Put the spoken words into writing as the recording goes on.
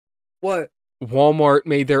What? Walmart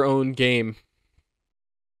made their own game.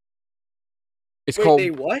 It's Wait, called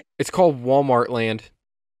they what? it's called Walmart Land.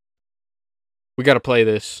 We got to play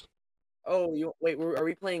this. Oh, wait. Are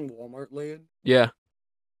we playing Walmart Land? Yeah.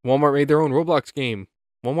 Walmart made their own Roblox game.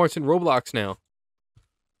 Walmart's in Roblox now.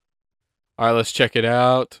 All right, let's check it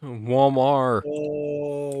out. Walmart.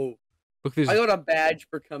 Oh, Look at I this. got a badge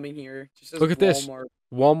for coming here. It just says Look at this. Walmart.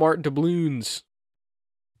 Walmart doubloons.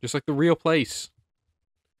 Just like the real place.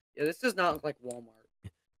 Yeah, this does not look like Walmart.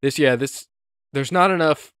 This. There's not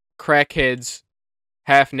enough crackheads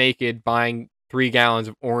half naked buying 3 gallons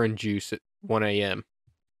of orange juice at 1 a.m.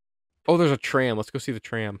 Oh, there's a tram. Let's go see the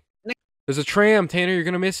tram. There's a tram, Tanner. You're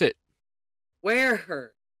gonna miss it.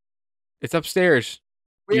 Where? It's upstairs.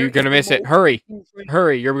 Where You're is gonna the miss it. most Hurry. train?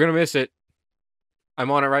 Hurry. You're gonna miss it.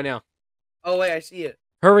 I'm on it right now. Oh wait, I see it.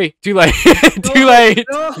 Hurry. Too late. No, Too late.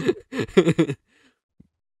 no.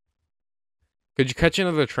 Could you catch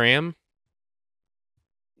another tram?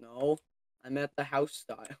 No, I'm at the house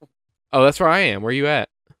style. Oh, that's where I am. Where are you at?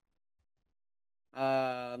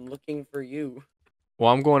 I'm looking for you.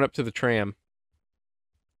 Well, I'm going up to the tram.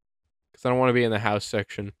 Because I don't want to be in the house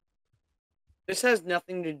section. This has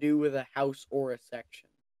nothing to do with a house or a section.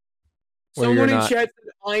 Well, Someone you're in not. chat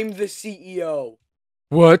said I'm the CEO.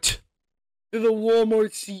 What? They're the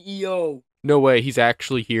Walmart CEO. No way. He's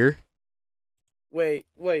actually here? Wait.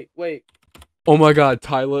 Oh my god.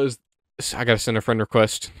 Tyler is... I gotta send a friend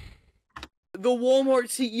request. The Walmart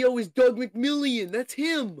CEO is Doug McMillian. That's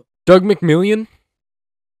him. Doug McMillian?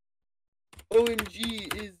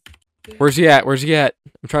 OMG is... Where's he at? Where's he at?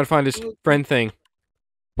 I'm trying to find his friend thing.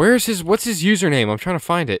 Where's his... What's his username? I'm trying to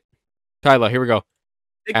find it. Tyler, here we go.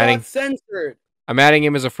 It Adding. got censored. I'm adding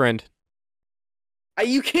him as a friend.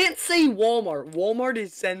 You can't say Walmart. Walmart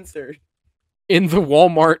is censored. In the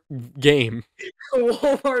Walmart game.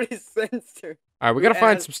 Walmart is censored. Alright, we gotta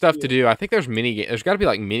find some stuff to do. I think there's there's gotta be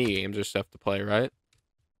like mini games or stuff to play, right?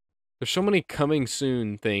 There's so many coming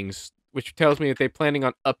soon things, which tells me that they're planning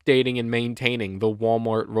on updating and maintaining the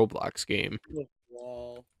Walmart Roblox game.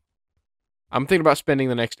 Wall. I'm thinking about spending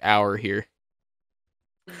the next hour here.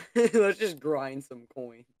 Let's just grind some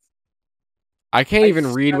coins. I can't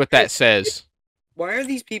even read what that says. Why are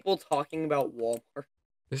these people talking about Walmart?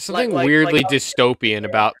 There's something weirdly dystopian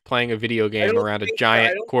about playing a video game around a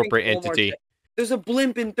giant corporate entity. There's a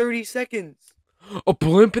blimp in 30 seconds. A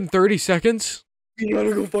blimp in 30 seconds? You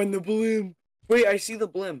gotta go find the blimp. Wait, I see the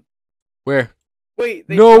blimp. Where? Wait,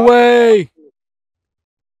 no way!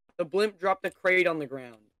 The blimp dropped a crate on the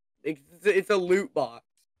ground. It's a loot box.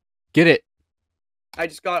 Get it. I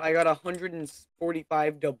got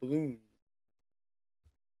 145 doubloons.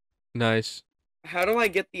 Nice. How do I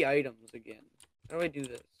get the items again? How do I do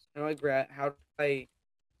this? How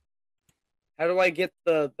do I get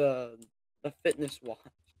the fitness watch?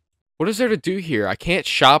 What is there to do here? I can't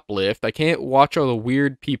shoplift. I can't watch all the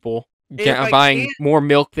weird people buying more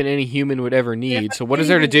milk than any human would ever need. So what is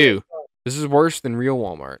there to do? This is worse than real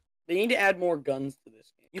Walmart. They need to add more guns to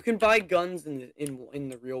this game. You can buy guns in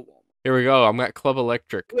the real Walmart. Here we go. I'm at Club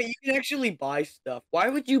Electric. Wait, you can actually buy stuff. Why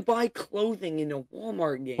would you buy clothing in a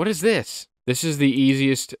Walmart game? What is this? This is the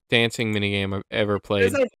easiest dancing minigame I've ever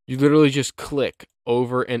played. You literally just click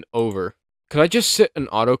over and over. Could I just sit an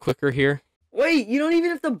auto clicker here? Wait, you don't even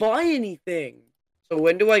have to buy anything. So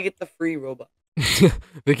when do I get the free robot?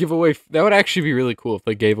 They give away... That would actually be really cool if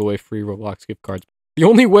they gave away free Roblox gift cards. The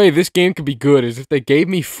only way this game could be good is if they gave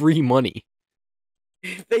me free money.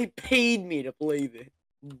 If they paid me to play this.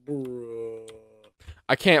 Bro.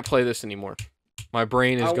 I can't play this anymore. My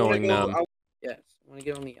brain is going numb. Yes, I want to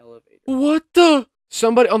get on the elevator. What the?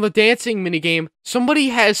 Somebody on the dancing minigame, somebody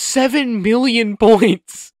has 7 million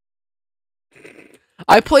points.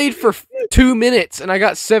 I played for 2 minutes and I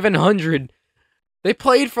got 700. They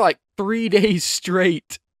played for like 3 days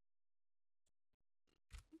straight.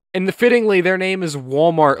 And fittingly, their name is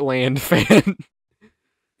Walmart Land Fan.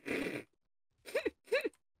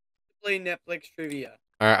 Play Netflix trivia.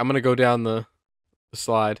 Alright, I'm gonna go down the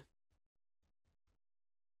slide.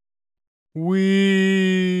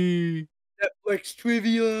 Wee! Netflix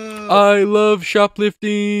trivia! I love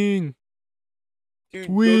shoplifting! Dude,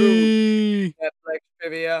 Wee! Netflix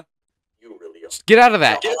trivia. Get out of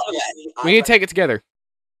that! We need to take it together.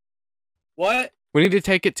 What? We need to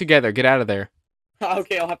take it together. Get out of there.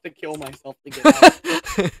 Okay, I'll have to kill myself to get out.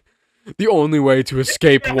 The only way to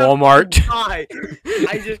escape Walmart. I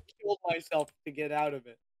just killed myself to get out of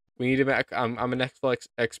it. We need to. I'm a Netflix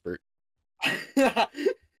expert.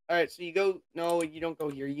 Alright, so you go. No, you don't go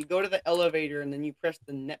here. You go to the elevator and then you press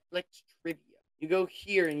the Netflix trivia. You go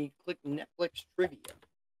here and you click Netflix trivia.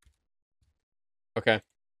 Okay,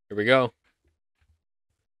 here we go.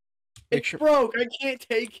 Make It's sure. broke. I can't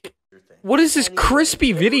take it. What is this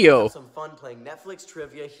crispy video? Some fun playing Netflix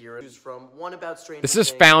trivia here. From one about Stranger This is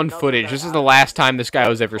Things, found another footage. about This is the Outer last Banks, time this guy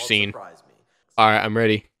was ever called seen. Surprise Me. Alright, I'm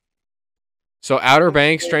ready. So, Outer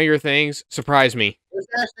Banks, Stranger Things, Surprise Me. Where's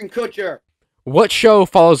Ashton Kutcher? What show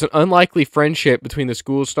follows an unlikely friendship between the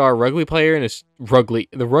school star rugby player and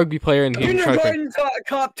the rugby player and Kindergarten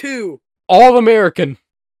Cop 2. All American?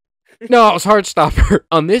 No, it was Heartstopper.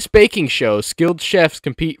 On this baking show, skilled chefs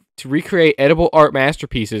compete to recreate edible art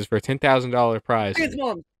masterpieces for a $10,000 prize. Dance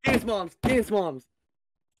Moms. Dance Moms. Dance Moms.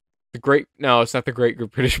 No, it's not the Great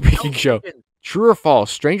British Baking Show. True or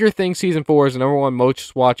false? Stranger Things Season 4 is the #1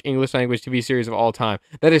 most watched English language TV series of all time.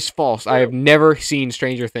 That is false. I have never seen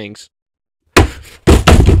Stranger Things.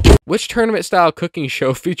 Which tournament-style cooking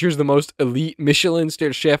show features the most elite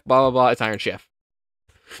Michelin-starred chef, blah, blah, blah? It's Iron Chef.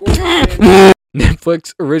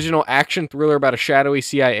 Netflix original action thriller about a shadowy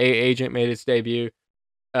CIA agent made its debut.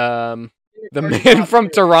 The Man from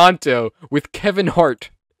Toronto with Kevin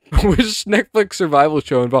Hart. Which Netflix survival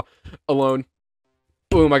show involved Alone?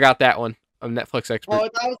 Boom, I got that one. I'm a Netflix expert. Oh,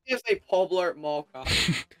 I was going to say Paul Blart Mall Cop.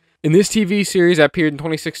 In this TV series that appeared in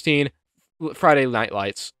 2016, Friday Night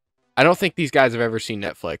Lights. I don't think these guys have ever seen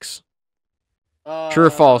Netflix. True or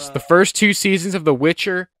false? The first 2 seasons of The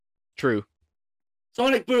Witcher. True.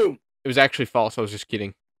 Sonic Boom. It was actually false. I was just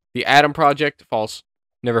kidding. The Atom Project. False.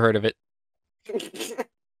 Never heard of it.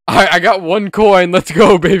 I got 1 coin. Let's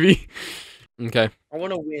go, baby. Okay. I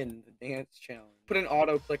want to win the dance challenge. Put an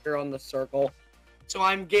auto clicker on the circle, so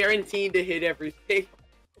I'm guaranteed to hit everything.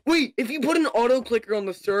 Wait, if you put an auto clicker on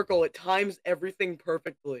the circle, it times everything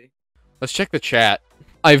perfectly. Let's check the chat.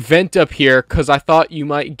 I vent up here because I thought you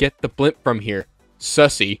might get the blimp from here.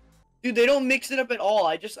 Sussy. Dude, they don't mix it up at all.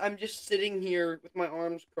 I'm just sitting here with my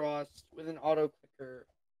arms crossed with an auto clicker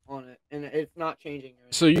on it, and it's not changing.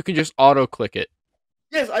 So you can just auto click it.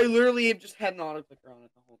 Yes, I literally have just had an auto clicker on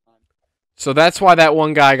it the whole time. So that's why that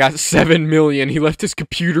one guy got 7 million. He left his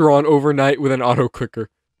computer on overnight with an auto clicker.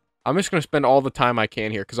 I'm just gonna spend all the time I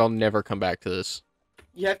can here because I'll never come back to this.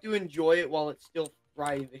 You have to enjoy it while it's still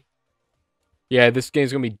thriving. Yeah, this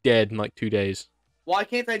game's gonna be dead in like 2 days. Why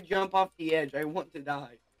can't I jump off the edge? I want to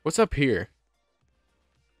die. What's up here?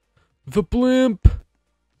 The blimp.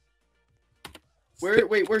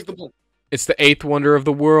 Wait, where's the blimp? It's the 8th wonder of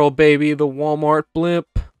the world, baby. The Walmart blimp.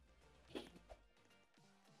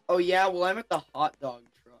 Oh yeah, well I'm at the hot dog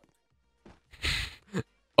truck.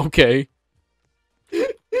 Okay.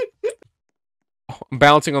 Oh, I'm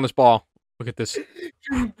bouncing on this ball. Look at this.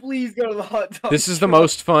 Please go to the hot dog. This is the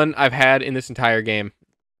most fun I've had in this entire game.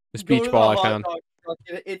 This beach ball I found.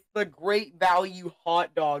 It's the great value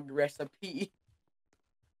hot dog recipe.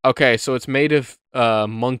 Okay, so it's made of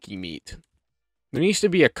monkey meat. There needs to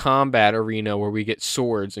be a combat arena where we get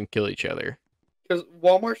swords and kill each other. Because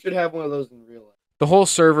Walmart should have one of those in real life. The whole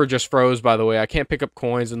server just froze, by the way. I can't pick up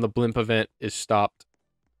coins and the blimp event is stopped.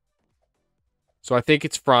 So I think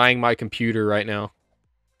it's frying my computer right now.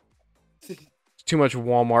 It's too much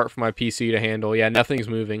Walmart for my PC to handle. Yeah, nothing's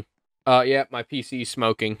moving. Yeah, my PC's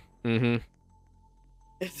smoking. Mm-hmm.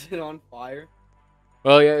 Is it on fire?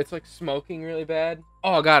 Well, yeah, it's like smoking really bad.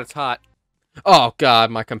 Oh, God, it's hot. Oh,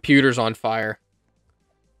 God, my computer's on fire.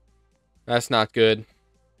 That's not good.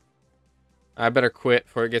 I better quit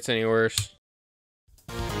before it gets any worse.